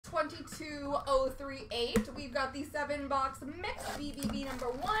22038. We've got the 7-box mixed BBB number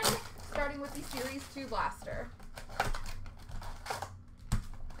 1, starting with the Series 2 blaster.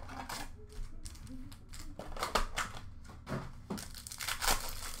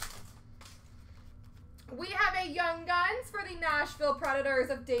 We have a Young Guns for the Nashville Predators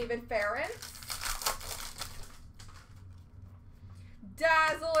of David Ferentz.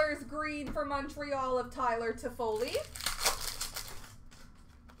 Dazzlers Green for Montreal of Tyler Toffoli.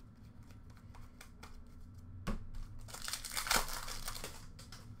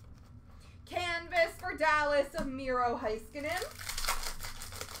 Canvas for Dallas of Miro Heiskanen.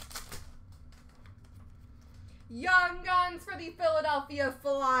 Young Guns for the Philadelphia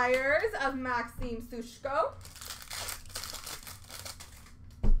Flyers of Maxime Sushko.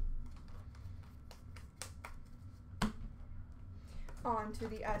 On to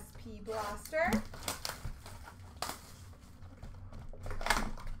the SP Blaster.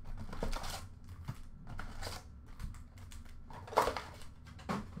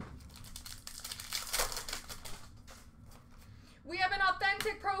 We have an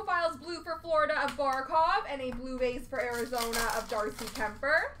Authentic Profiles blue for Florida of Barkov and a blue base for Arizona of Darcy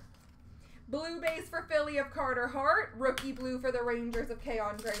Kemper. Blue base for Philly of Carter Hart. Rookie blue for the Rangers of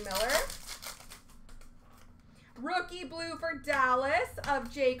K-Andre Miller. Rookie blue for Dallas of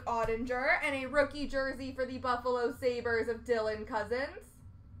Jake Ottinger, and a rookie jersey for the Buffalo Sabres of Dylan Cousins.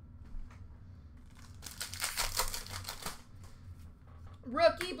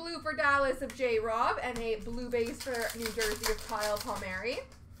 Rookie blue for Dallas of J-Rob, and a blue base for New Jersey of Kyle Palmieri.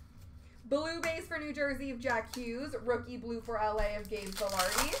 Blue base for New Jersey of Jack Hughes. Rookie blue for LA of Gabe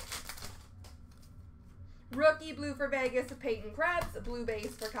Velarde. Rookie blue for Vegas of Peyton Krebs. Blue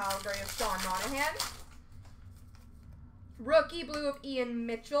base for Calgary of Sean Monahan. Rookie blue of Ian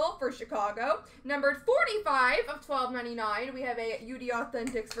Mitchell for Chicago. Numbered 45 of $12.99. We have a UD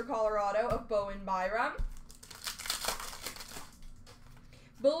Authentics for Colorado of Bowen Byram.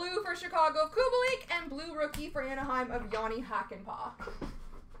 Blue for Chicago of Kubalik. And blue rookie for Anaheim of Yanni Hakanpää. All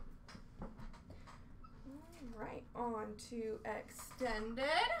right, on to Extended.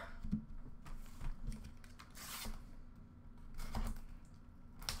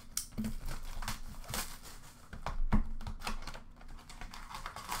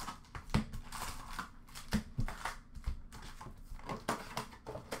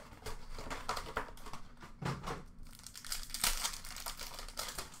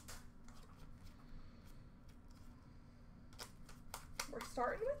 We're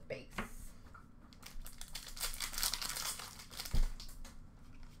starting with base.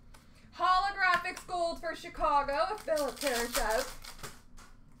 Holographics gold for Chicago of Philip Tereshchev.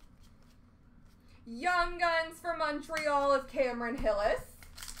 Young Guns for Montreal of Cameron Hillis.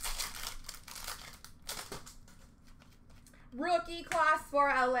 Rookie class for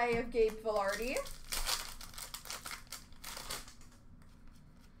LA of Gabe Velarde.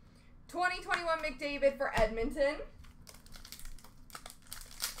 2021 McDavid for Edmonton.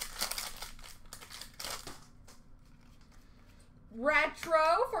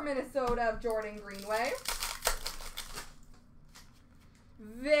 Retro for Minnesota of Jordan Greenway.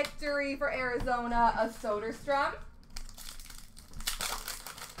 Victory for Arizona of Soderstrom.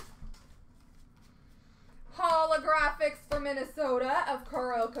 Holographics for Minnesota of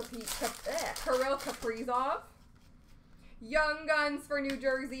Kirill Kaprizov. Young Guns for New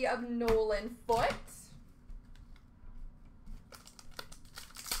Jersey of Nolan Foote.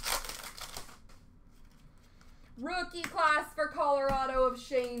 Rookie class for Colorado of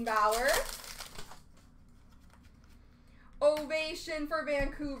Shane Bauer. Ovation for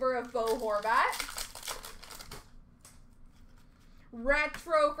Vancouver of Bo Horvat.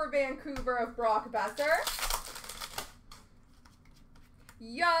 Retro for Vancouver of Brock Besser.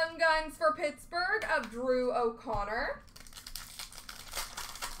 Young Guns for Pittsburgh of Drew O'Connor.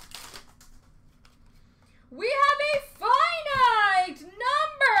 We have a finite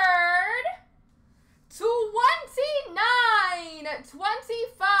numbered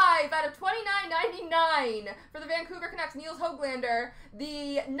 29/25 out of 29.99 for the Vancouver Canucks, Niels Höglander.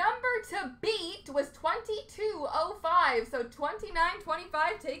 The number to beat was 2205, so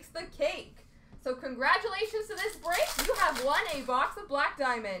 29.25 takes the cake. So congratulations to this break. You have won a box of Black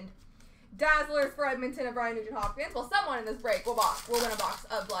Diamond. Dazzlers for Edmonton of Ryan Nugent-Hopkins. Well, someone in this break will win a box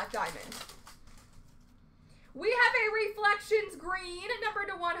of Black Diamond. We have a Reflections Green, number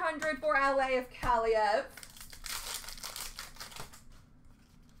to 100 for LA of Kaliev.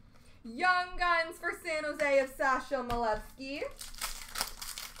 Young Guns for San Jose of Sasha Malevsky.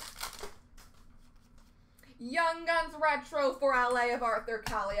 Young Guns Retro for LA of Arthur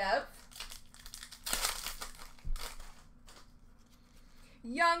Kaliev.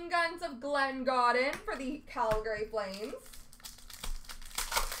 Young Guns of Glenn Godden for the Calgary Flames.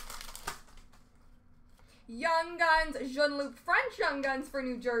 Young Guns, Jean-Luc French Young Guns for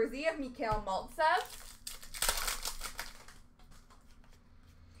New Jersey of Mikhail Maltsev.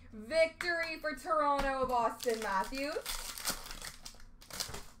 Victory for Toronto of Austin Matthews.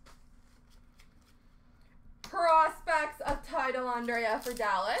 Prospects of Title Andrea for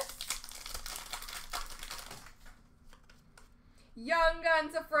Dallas. Young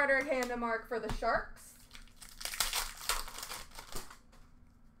Guns of Frederick Handemark for the Sharks.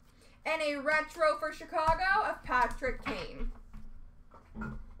 And a retro for Chicago of Patrick Kane.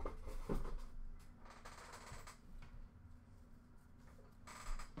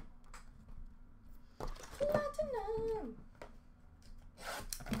 Platinum.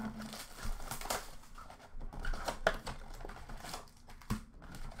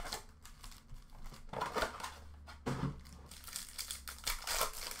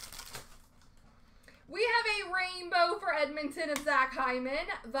 We have a rainbow for Edmonton of Zach Hyman,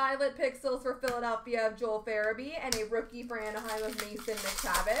 violet pixels for Philadelphia of Joel Farabee, and a rookie for Anaheim of Mason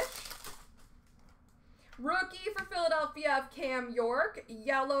McTavish. Rookie for Philadelphia of Cam York,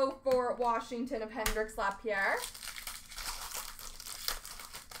 yellow for Washington of Hendrix Lapierre.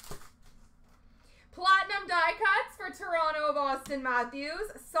 Platinum die cuts for Toronto of Austin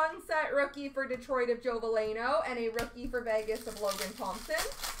Matthews, sunset rookie for Detroit of Joe Veleno, and a rookie for Vegas of Logan Thompson.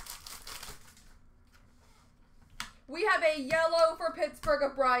 We have a yellow for Pittsburgh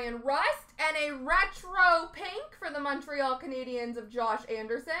of Brian Rust, and a retro pink for the Montreal Canadiens of Josh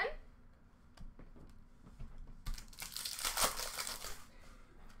Anderson.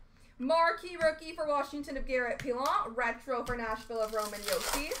 Marquee rookie for Washington of Garrett Pilon, retro for Nashville of Roman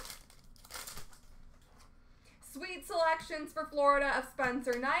Josi. Sweet selections for Florida of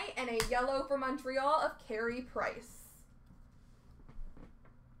Spencer Knight, and a yellow for Montreal of Carey Price.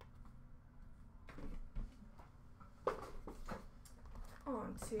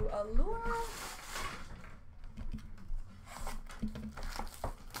 On to Allura.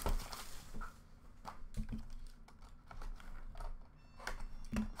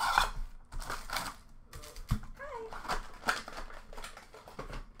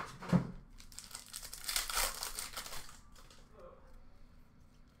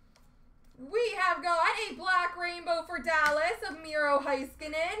 We have got a black rainbow for Dallas of Miro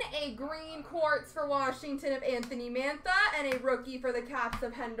Heiskanen, a green quartz for Washington of Anthony Mantha, and a rookie for the Caps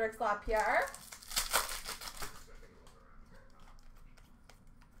of Hendrix Lapierre.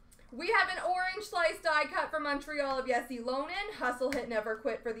 We have an orange slice die cut for Montreal of Jesse Lonen, hustle hit never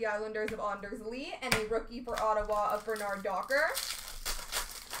quit for the Islanders of Anders Lee, and a rookie for Ottawa of Bernard Docker.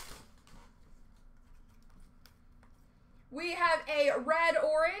 We have a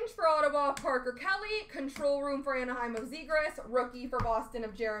red-orange for Ottawa of Parker Kelly, control room for Anaheim of Zegras, rookie for Boston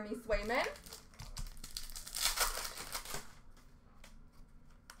of Jeremy Swayman.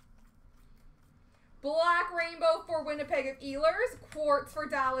 Black rainbow for Winnipeg of Ehlers, quartz for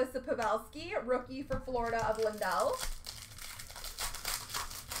Dallas of Pavelski, rookie for Florida of Lindell.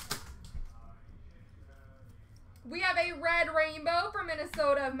 We have a red rainbow for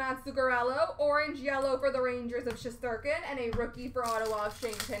Minnesota of Matt Zuccarello, orange-yellow for the Rangers of Shesterkin, and a rookie for Ottawa of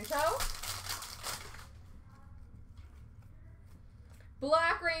Shane Pinto.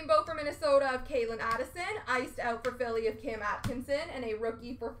 Black rainbow for Minnesota of Caitlin Addison, iced out for Philly of Cam Atkinson, and a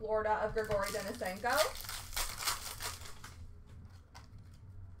rookie for Florida of Grigory Denisenko.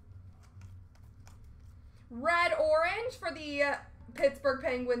 Red-orange for the Pittsburgh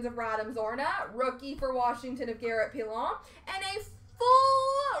Penguins of Radim Zorna, rookie for Washington of Garrett Pilon, and a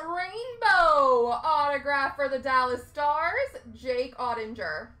full rainbow autograph for the Dallas Stars, Jake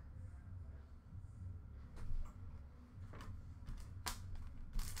Ottinger.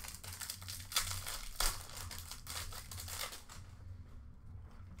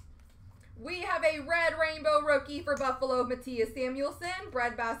 We have a red rainbow rookie for Buffalo, Matthias Samuelsson,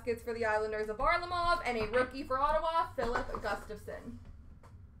 bread baskets for the Islanders of Varlamov, and a rookie for Ottawa, Philip Gustafson.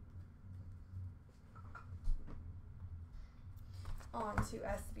 On to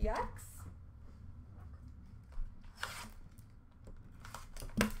SBX.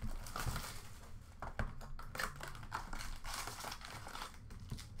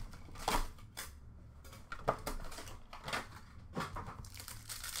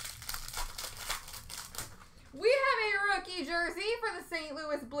 We have a rookie jersey for the St.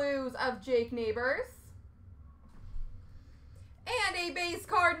 Louis Blues of Jake Neighbors. And a base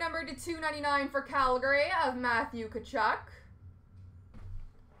card number to 299 for Calgary of Matthew Tkachuk.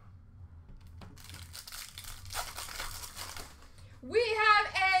 We have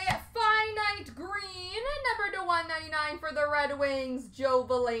a finite green, number to 199 for the Red Wings, Joe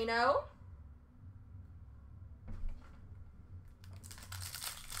Veleno.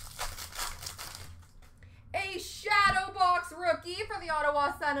 A shadow box rookie for the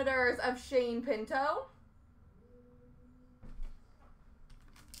Ottawa Senators of Shane Pinto.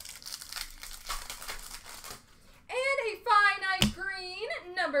 And a finite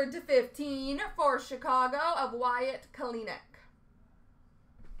green, numbered to 15 for Chicago of Wyatt Kalinick.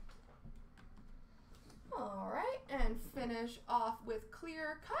 All right, and finish off with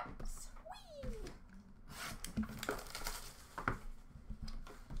clear cuts. Whee!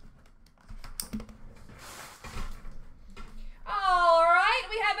 All right,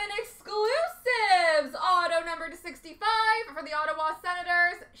 we have an exclusives auto number to 65 for the Ottawa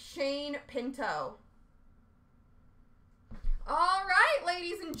Senators, Shane Pinto. All right,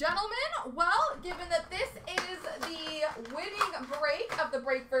 ladies and gentlemen, well, given that this is the winning break of the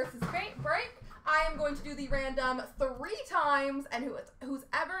break versus break, I am going to do the random 3 times, and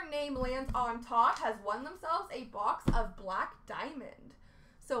whoever name lands on top has won themselves a box of Black Diamond.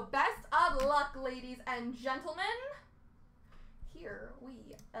 So best of luck, ladies and gentlemen. Here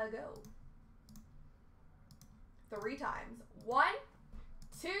we go. 3 times. 1,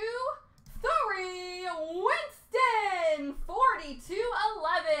 2, 3. Winston,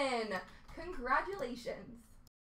 4211. Congratulations.